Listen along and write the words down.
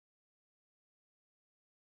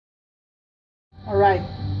All right,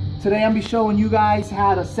 today I'm going to be showing you guys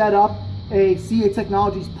how to set up a CA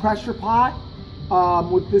Technologies pressure pot.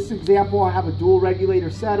 With this example, I have a dual regulator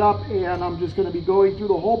setup, and I'm just going to be going through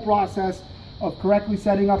the whole process of correctly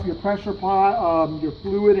setting up your pressure pot, your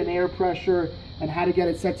fluid and air pressure, and how to get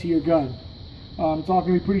it set to your gun. It's all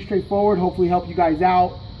going to be pretty straightforward, hopefully help you guys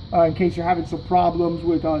out in case you're having some problems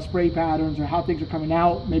with spray patterns or how things are coming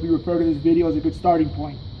out. Maybe refer to this video as a good starting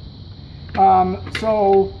point.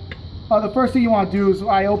 The first thing you want to do is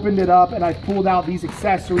I opened it up and I pulled out these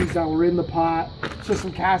accessories that were in the pot. It's just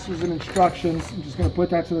some casters and instructions. I'm just going to put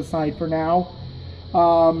that to the side for now.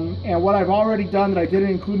 And what I've already done that I didn't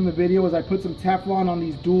include in the video is I put some Teflon on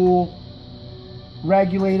these dual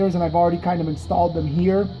regulators, and I've already kind of installed them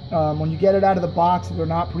here. When you get it out of the box, if they're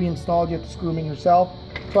not pre-installed, you have to screw them in yourself.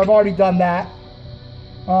 So I've already done that.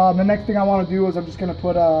 The next thing I want to do is I'm just going to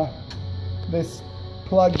put this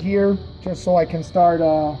plug here just so I can start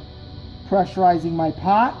pressurizing my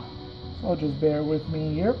pot. So just bear with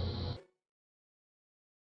me here.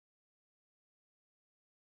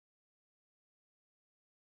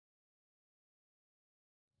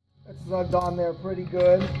 It's plugged on there pretty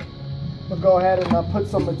good. I'll go ahead and put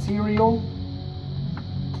some material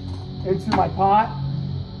into my pot.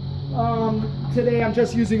 Today I'm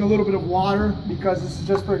just using a little bit of water because this is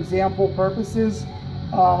just for example purposes.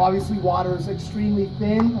 Obviously water is extremely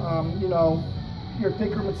thin. You know, your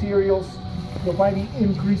thicker materials, you'll find the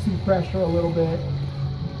increasing pressure a little bit.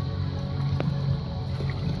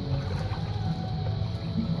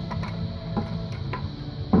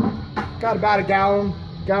 Got about a gallon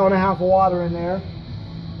and a half of water in there.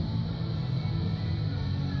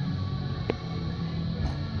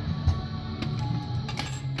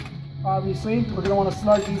 Obviously, we're going to want to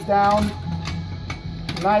snug these down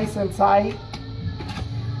nice and tight.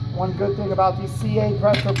 One good thing about these CA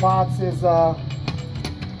pressure pots is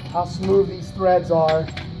how smooth these threads are.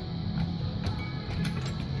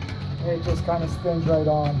 It just kind of spins right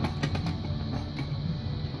on.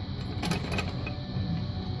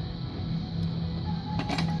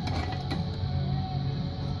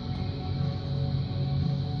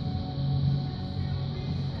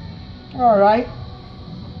 All right,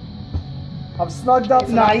 I've snugged up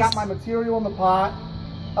nice. I got my material in the pot.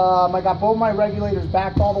 I got both my regulators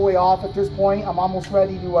backed all the way off at this point. I'm almost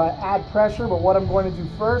ready to add pressure, but what I'm going to do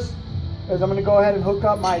first is I'm going to go ahead and hook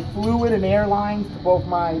up my fluid and air lines to both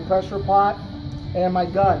my pressure pot and my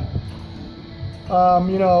gun.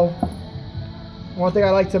 You know, one thing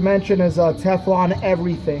I like to mention is Teflon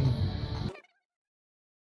everything.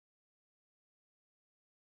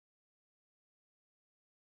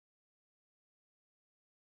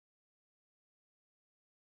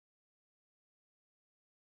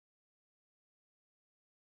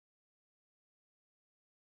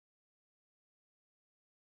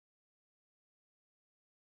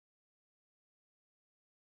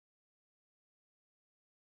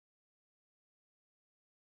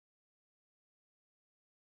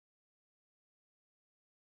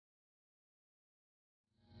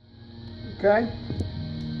 Okay,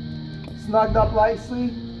 snugged up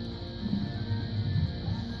nicely,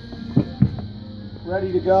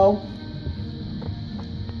 ready to go.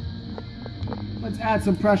 Let's add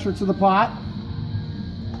some pressure to the pot.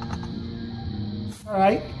 All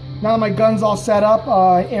right, now that my gun's all set up,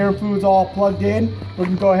 air and fluid's all plugged in, we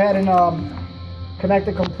can go ahead and connect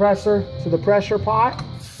the compressor to the pressure pot.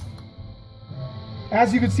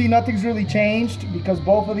 As you can see, nothing's really changed because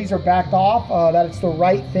both of these are backed off, that it's the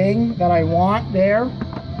right thing that I want there.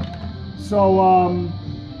 So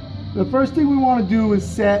the first thing we want to do is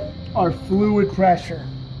set our fluid pressure.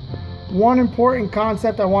 One important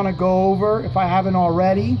concept I want to go over, if I haven't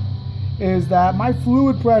already, is that my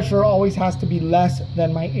fluid pressure always has to be less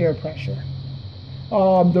than my air pressure.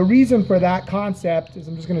 The reason for that concept is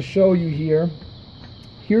I'm just going to show you here.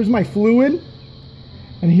 Here's my fluid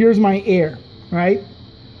and here's my air. Right?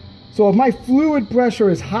 So if my fluid pressure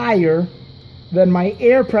is higher than my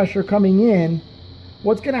air pressure coming in,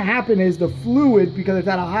 what's going to happen is the fluid, because it's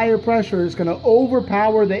at a higher pressure, is going to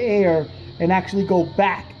overpower the air and actually go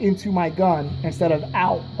back into my gun instead of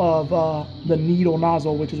out of the needle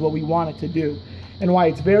nozzle, which is what we want it to do. And why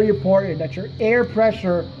it's very important that your air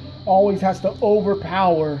pressure always has to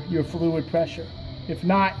overpower your fluid pressure. If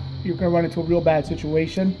not, you're going to run into a real bad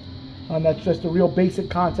situation. And that's just a real basic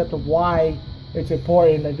concept of why it's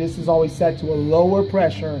important that this is always set to a lower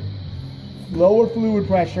pressure, lower fluid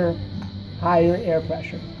pressure, higher air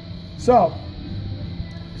pressure. So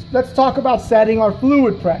let's talk about setting our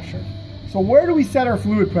fluid pressure. So where do we set our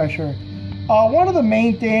fluid pressure? One of the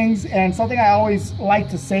main things, and something I always like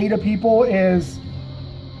to say to people, is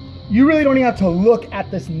you really don't even have to look at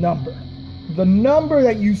this number. the number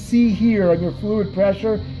that you see here on your fluid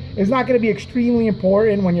pressure is not going to be extremely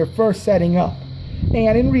important when you're first setting up.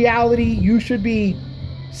 And in reality, you should be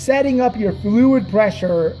setting up your fluid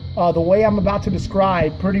pressure the way I'm about to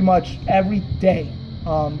describe pretty much every day,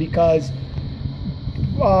 because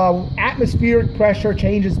atmospheric pressure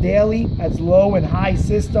changes daily as low and high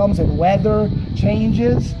systems and weather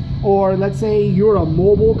changes. Or let's say you're a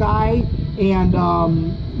mobile guy and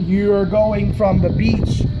you're going from the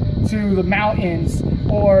beach to the mountains,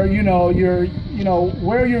 or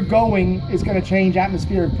where you're going is going to change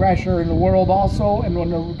atmospheric pressure in the world also, and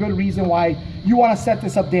a good reason why you want to set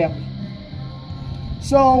this up daily.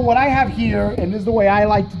 So what I have here, and this is the way I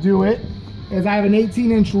like to do it, is I have an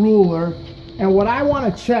 18-inch ruler, and what I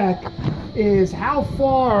want to check is how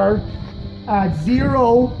far at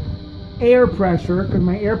zero air pressure, because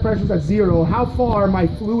my air pressure is at zero, how far my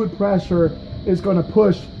fluid pressure is going to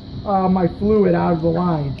push my fluid out of the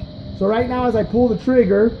line. So right now as I pull the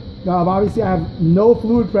trigger, obviously I have no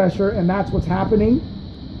fluid pressure, and that's what's happening.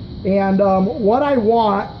 And what I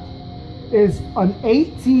want is an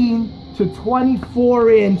 18 to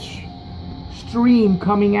 24 inch stream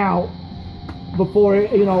coming out before,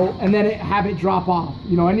 and then have it drop off.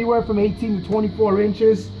 Anywhere from 18 to 24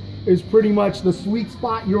 inches is pretty much the sweet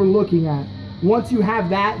spot you're looking at. Once you have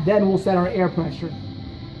that, then we'll set our air pressure.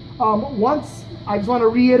 I just want to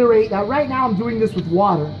reiterate that right now I'm doing this with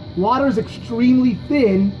water. Water is extremely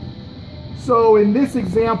thin, so in this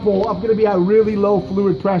example, I'm going to be at really low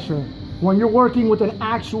fluid pressure. When you're working with an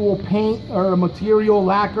actual paint or a material,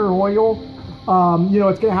 lacquer, oil,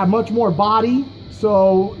 it's going to have much more body,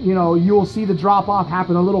 so you'll see the drop off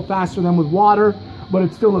happen a little faster than with water, but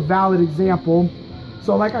it's still a valid example.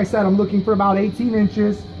 So like I said, I'm looking for about 18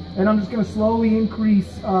 inches, and I'm just going to slowly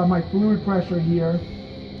increase my fluid pressure here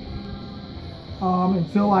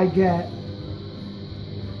until I get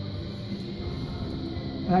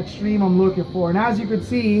that stream I'm looking for. And as you can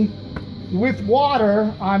see, with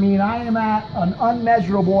water, I am at an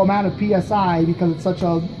unmeasurable amount of PSI because it's such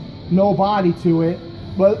a no body to it.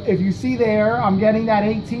 But if you see there, I'm getting that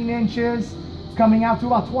 18 inches, it's coming out to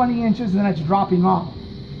about 20 inches, and then it's dropping off.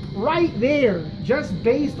 Right there, just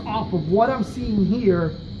based off of what I'm seeing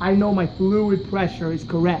here, I know my fluid pressure is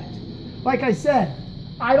correct. Like I said,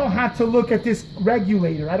 I don't have to look at this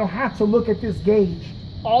regulator. I don't have to look at this gauge.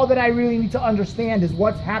 All that I really need to understand is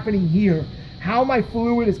what's happening here, how my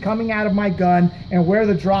fluid is coming out of my gun, and where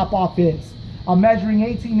the drop off is. I'm measuring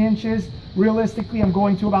 18 inches. Realistically, I'm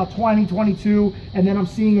going to about 20, 22, and then I'm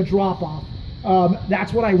seeing a drop off.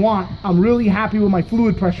 That's what I want. I'm really happy with my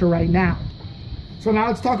fluid pressure right now. So now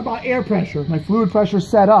let's talk about air pressure. My fluid pressure is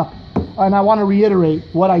set up, and I want to reiterate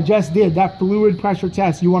what I just did. That fluid pressure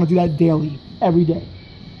test, you want to do that daily, every day.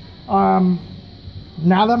 Now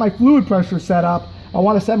that my fluid pressure is set up, I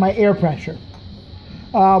want to set my air pressure.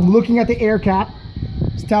 Looking at the air cap,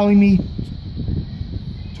 it's telling me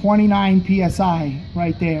 29 PSI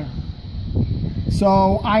right there.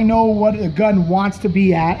 So I know what the gun wants to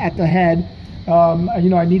be at the head.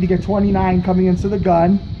 I need to get 29 coming into the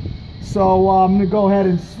gun. So I'm going to go ahead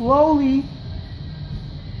and slowly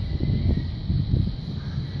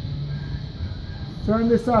turn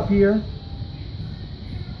this up here.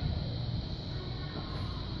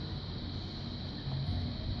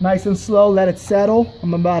 Nice and slow, let it settle.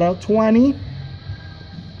 I'm about at 20.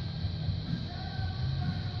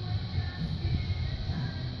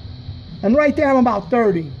 And right there I'm about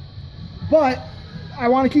 30. But I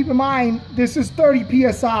want to keep in mind, this is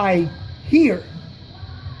 30 PSI here.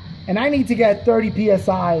 And I need to get 30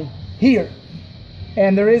 PSI here.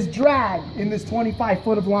 And there is drag in this 25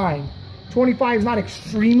 foot of line. 25 is not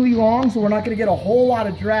extremely long, so we're not going to get a whole lot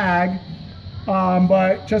of drag.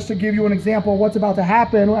 But just to give you an example of what's about to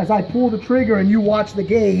happen, as I pull the trigger and you watch the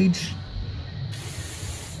gauge,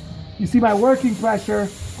 you see my working pressure,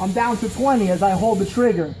 I'm down to 20 as I hold the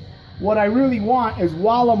trigger. What I really want is,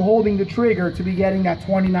 while I'm holding the trigger, to be getting that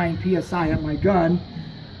 29 PSI at my gun.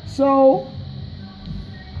 So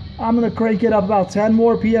I'm going to crank it up about 10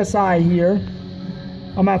 more PSI here.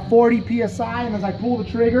 I'm at 40 PSI, and as I pull the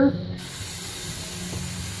trigger,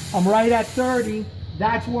 I'm right at 30.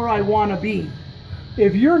 That's where I want to be.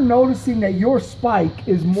 If you're noticing that your spike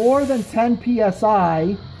is more than 10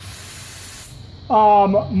 PSI,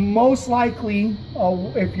 most likely,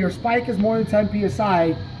 if your spike is more than 10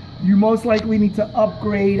 PSI, you most likely need to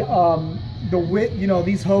upgrade the width,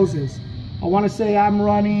 these hoses. I want to say I'm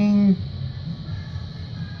running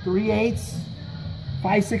 3/8,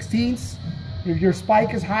 5/16. If your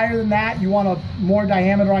spike is higher than that, you want more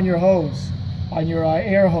diameter on your hose, on your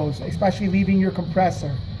air hose, especially leaving your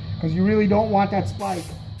compressor, because you really don't want that spike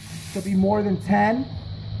to be more than 10.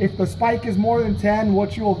 If the spike is more than 10,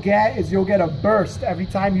 what you'll get is you'll get a burst every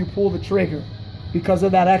time you pull the trigger because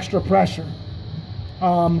of that extra pressure.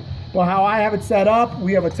 But how I have it set up,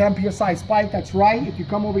 we have a 10 psi spike. That's right. If you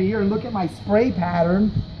come over here and look at my spray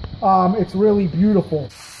pattern, it's really beautiful.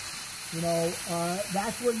 You know,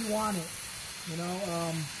 that's where you want it. You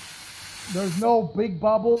know, there's no big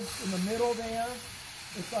bubbles in the middle there.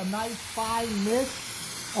 It's a nice fine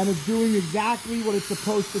mist, and it's doing exactly what it's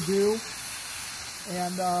supposed to do.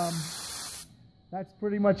 And that's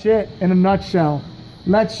pretty much it in a nutshell.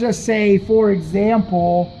 Let's just say, for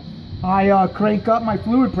example, I crank up my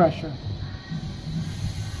fluid pressure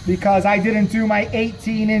because I didn't do my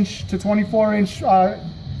 18-inch to 24-inch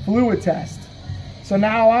fluid test. So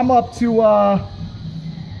now I'm up to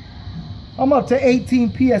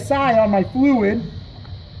 18 psi on my fluid.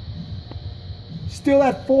 Still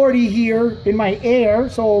at 40 here in my air,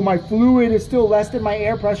 so my fluid is still less than my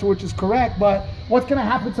air pressure, which is correct. But what's going to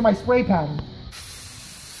happen to my spray pattern?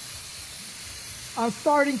 I'm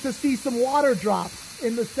starting to see some water drops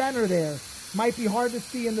in the center there. Might be hard to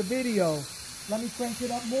see in the video. Let me crank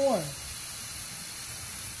it up more.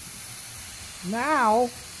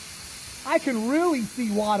 Now I can really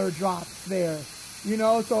see water drops there. You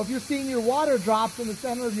know, so if you're seeing your water drops in the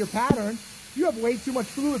center of your pattern, you have way too much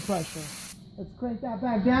fluid pressure. Let's crank that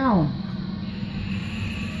back down.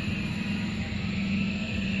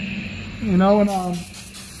 You know, and I'm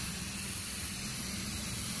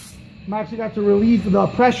actually got to relieve the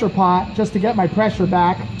pressure pot just to get my pressure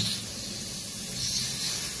back.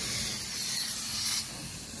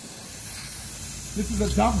 This is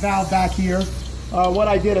a dump valve back here. What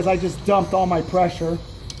I did is I just dumped all my pressure,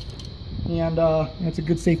 and it's a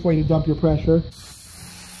good safe way to dump your pressure.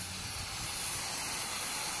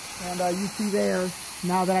 And you see there,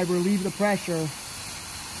 now that I've relieved the pressure,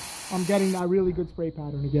 I'm getting that really good spray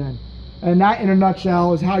pattern again. And that, in a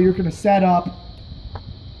nutshell, is how you're going to set up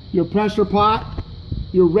your pressure pot,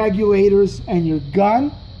 your regulators, and your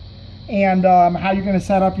gun, and how you're going to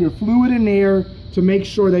set up your fluid and air to make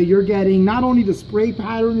sure that you're getting not only the spray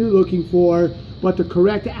pattern you're looking for, but the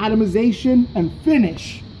correct atomization and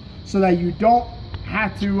finish, so that you don't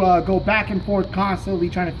have to go back and forth constantly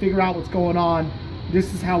trying to figure out what's going on.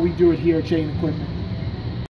 This is how we do it here at Chain Equipment.